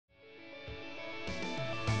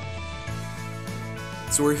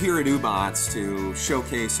So we're here at Oobatz to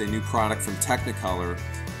showcase a new product from Technicolor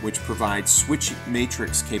which provides switch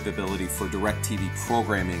matrix capability for DirecTV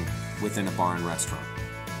programming within a bar and restaurant.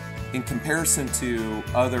 In comparison to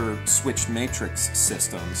other switched matrix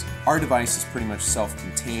systems, our device is pretty much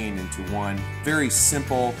self-contained into one very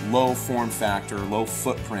simple, low form factor, low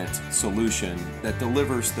footprint solution that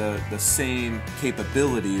delivers the same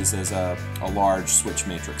capabilities as a large switch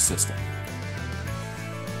matrix system.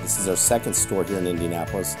 This is our second store here in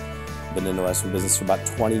Indianapolis. Been in the restaurant business for about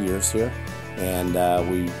 20 years here, and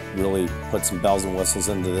we really put some bells and whistles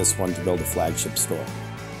into this one to build a flagship store.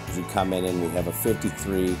 As you come in and we have a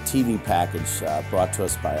 53 TV package brought to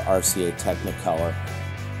us by RCA Technicolor.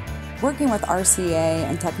 Working with RCA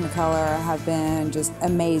and Technicolor have been just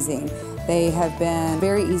amazing. They have been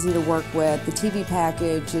very easy to work with. The TV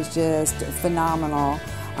package is just phenomenal,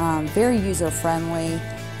 very user-friendly.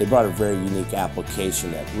 They brought a very unique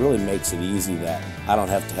application that really makes it easy that I don't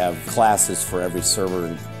have to have classes for every server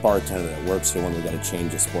and bartender that works here when we got to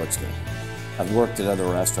change a sports game. I've worked at other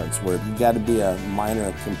restaurants where you got to be a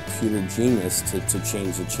minor computer genius to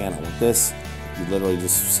change the channel. With this, you literally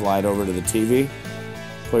just slide over to the TV,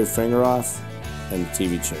 pull your finger off, and the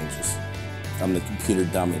TV changes. I'm the computer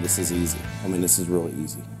dummy. This is easy. I mean, this is really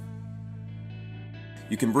easy.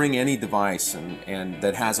 You can bring any device and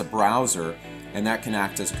that has a browser, and that can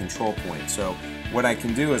act as a control point. So what I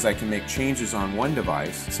can do is I can make changes on one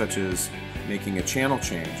device, such as making a channel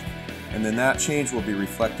change, and then that change will be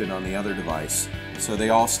reflected on the other device, so they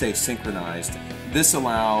all stay synchronized. This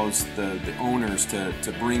allows the owners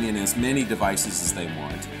to bring in as many devices as they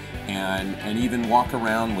want, and even walk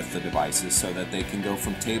around with the devices so that they can go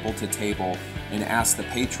from table to table and ask the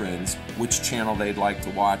patrons which channel they'd like to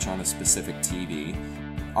watch on a specific TV.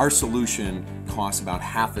 Our solution costs about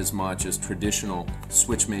half as much as traditional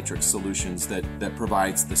switch matrix solutions that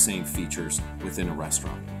provides the same features within a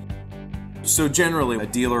restaurant. So generally, a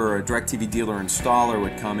dealer or a DirecTV dealer installer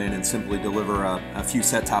would come in and simply deliver a few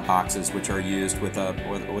set-top boxes which are used with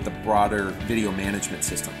a broader video management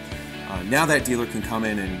system. Now that dealer can come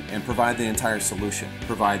in and provide the entire solution,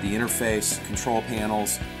 provide the interface, control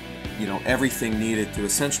panels, everything needed to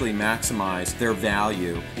essentially maximize their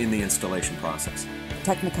value in the installation process.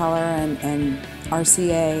 Technicolor and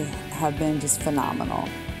RCA have been just phenomenal.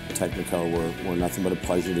 Technicolor were nothing but a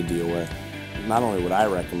pleasure to deal with. Not only would I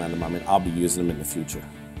recommend them, I mean, I'll be using them in the future.